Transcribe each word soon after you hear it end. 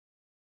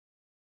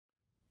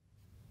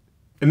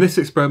In this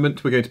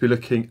experiment, we're going to be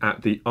looking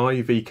at the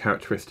IV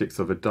characteristics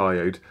of a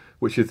diode,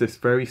 which is this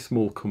very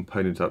small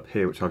component up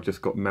here, which I've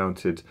just got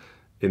mounted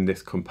in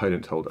this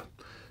component holder.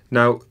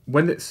 Now,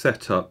 when it's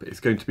set up, it's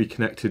going to be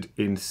connected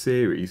in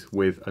series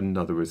with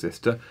another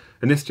resistor,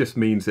 and this just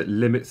means it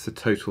limits the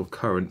total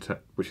current,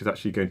 which is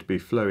actually going to be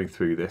flowing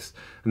through this,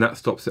 and that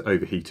stops it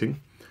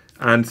overheating.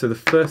 And so the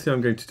first thing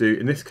I'm going to do,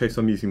 in this case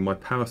I'm using my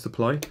power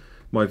supply,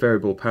 my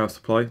variable power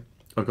supply.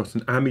 I've got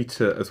an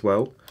ammeter as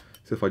well,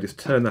 so if I just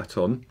turn that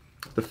on,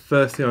 the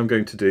first thing I'm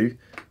going to do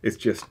is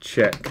just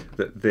check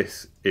that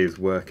this is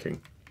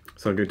working.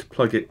 So I'm going to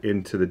plug it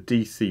into the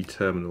DC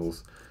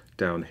terminals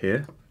down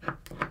here.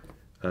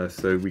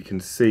 So we can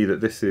see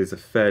that this is a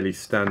fairly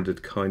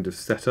standard kind of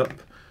setup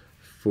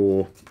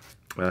for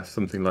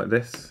something like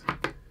this.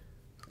 I'm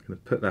going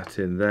to put that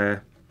in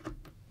there.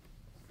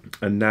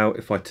 And now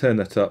if I turn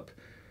that up,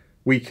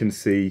 we can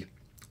see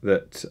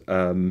that,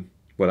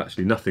 well,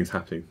 actually nothing's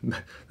happening.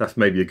 That's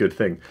maybe a good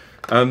thing.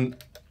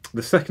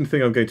 The second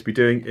thing I'm going to be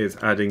doing is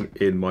adding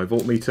in my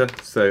voltmeter.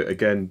 So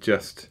again,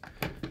 just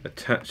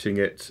attaching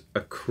it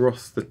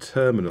across the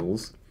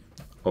terminals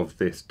of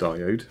this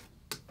diode.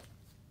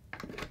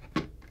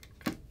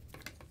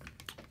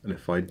 And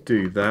if I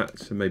do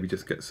that, and maybe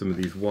just get some of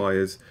these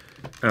wires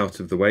out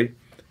of the way,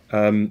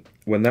 when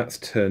that's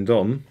turned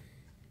on,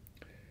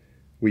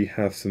 we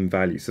have some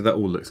value. So that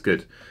all looks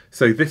good.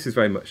 So this is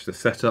very much the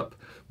setup.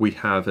 We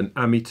have an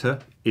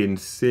ammeter in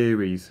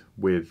series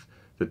with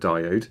the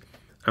diode,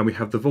 and we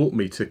have the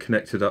voltmeter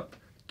connected up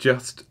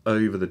just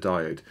over the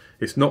diode.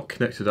 It's not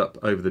connected up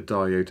over the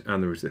diode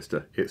and the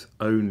resistor, it's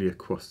only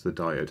across the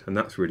diode, and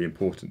that's really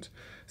important.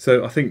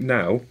 So I think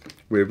now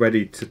we're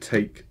ready to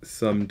take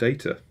some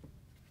data.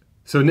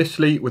 So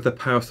initially, with the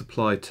power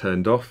supply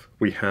turned off,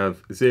 we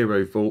have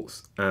 0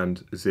 volts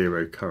and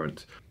 0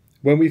 current.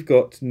 When we've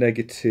got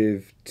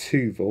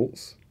 -2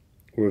 volts,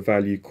 or a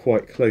value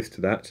quite close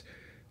to that,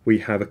 we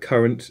have a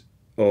current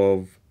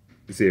of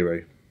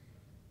 0.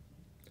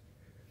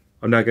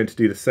 I'm now going to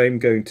do the same,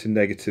 going to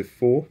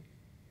 -4.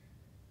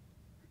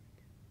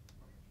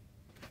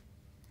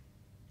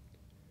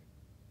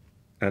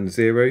 And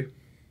 0.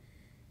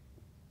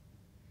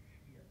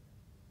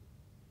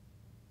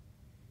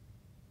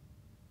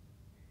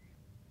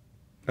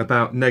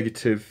 About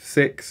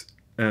 -6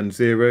 and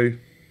 0.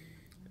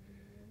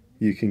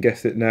 You can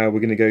guess it now. We're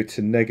going to go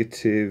to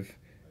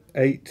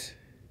 -8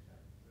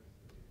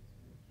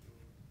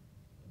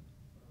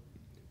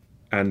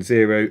 and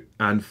 0,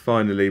 and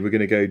finally we're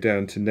going to go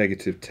down to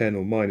 -10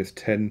 or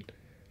 -10,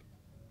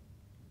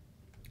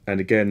 and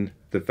again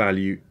the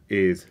value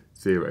is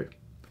 0,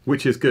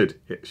 which is good.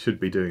 It should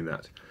be doing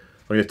that.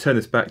 I'm going to turn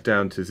this back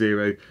down to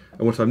 0,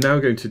 and what I'm now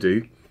going to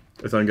do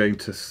is I'm going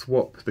to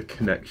swap the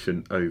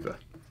connection over.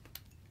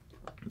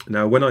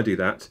 Now when I do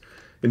that,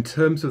 in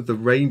terms of the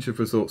range of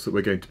results that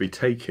we're going to be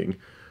taking,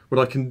 what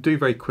I can do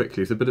very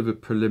quickly is a bit of a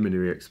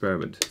preliminary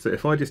experiment. So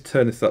if I just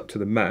turn this up to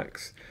the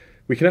max,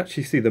 we can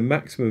actually see the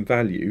maximum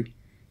value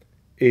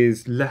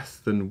is less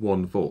than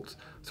 1 volt.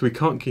 So we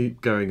can't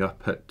keep going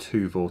up at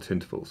 2 volt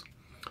intervals.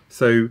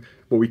 So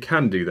what we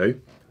can do though,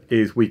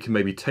 is we can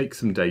maybe take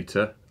some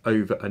data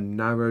over a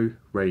narrow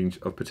range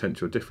of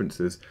potential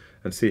differences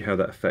and see how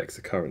that affects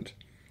the current.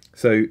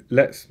 So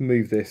let's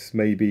move this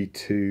maybe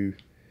to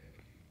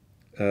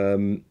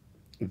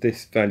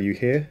this value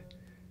here,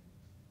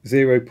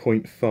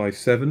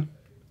 0.57,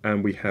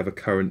 and we have a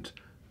current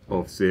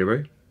of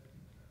 0.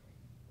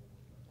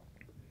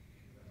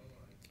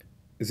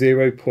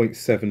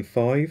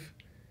 0.75,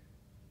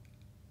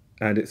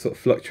 and it's sort of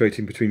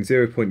fluctuating between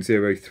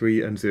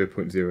 0.03 and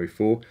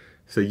 0.04.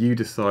 So you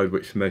decide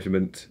which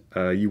measurement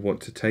you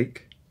want to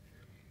take.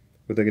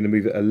 We're then going to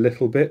move it a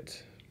little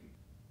bit.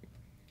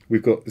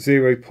 We've got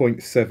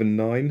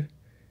 0.79,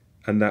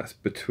 and that's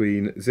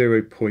between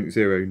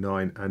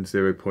 0.09 and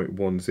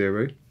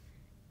 0.10.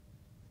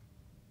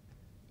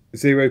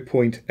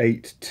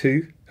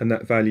 0.82, and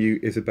that value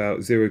is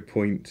about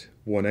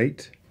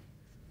 0.18.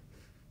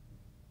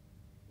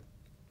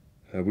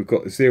 We've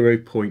got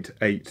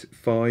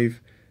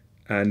 0.85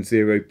 and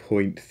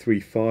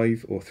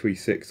 0.35 or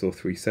 36 or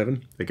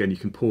 37. Again, you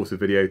can pause the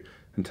video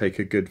and take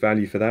a good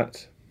value for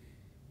that.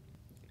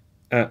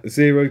 At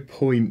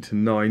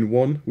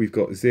 0.91, we've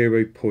got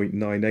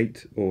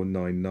 0.98 or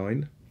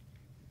 99.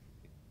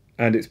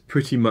 And it's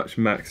pretty much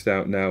maxed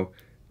out now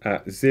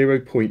at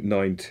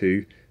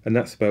 0.92, and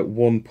that's about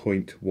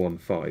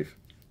 1.15.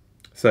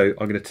 So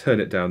I'm going to turn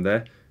it down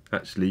there.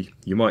 Actually,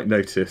 you might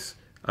notice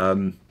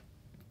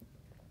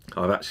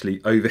I've actually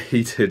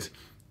overheated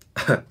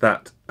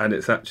that, and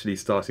it's actually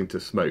starting to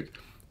smoke.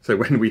 So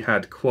when we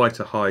had quite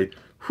a high,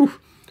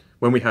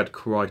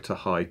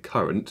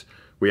 current,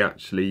 we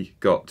actually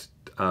got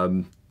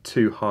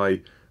too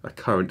high a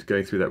current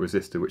going through that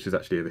resistor, which is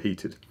actually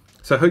overheated.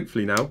 So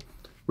hopefully now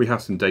we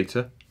have some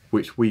data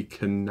which we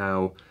can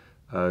now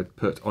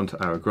put onto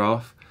our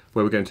graph,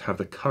 where we're going to have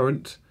the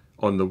current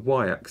on the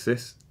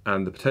y-axis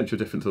and the potential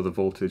difference of the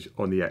voltage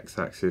on the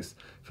x-axis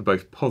for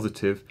both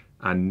positive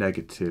and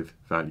negative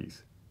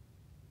values.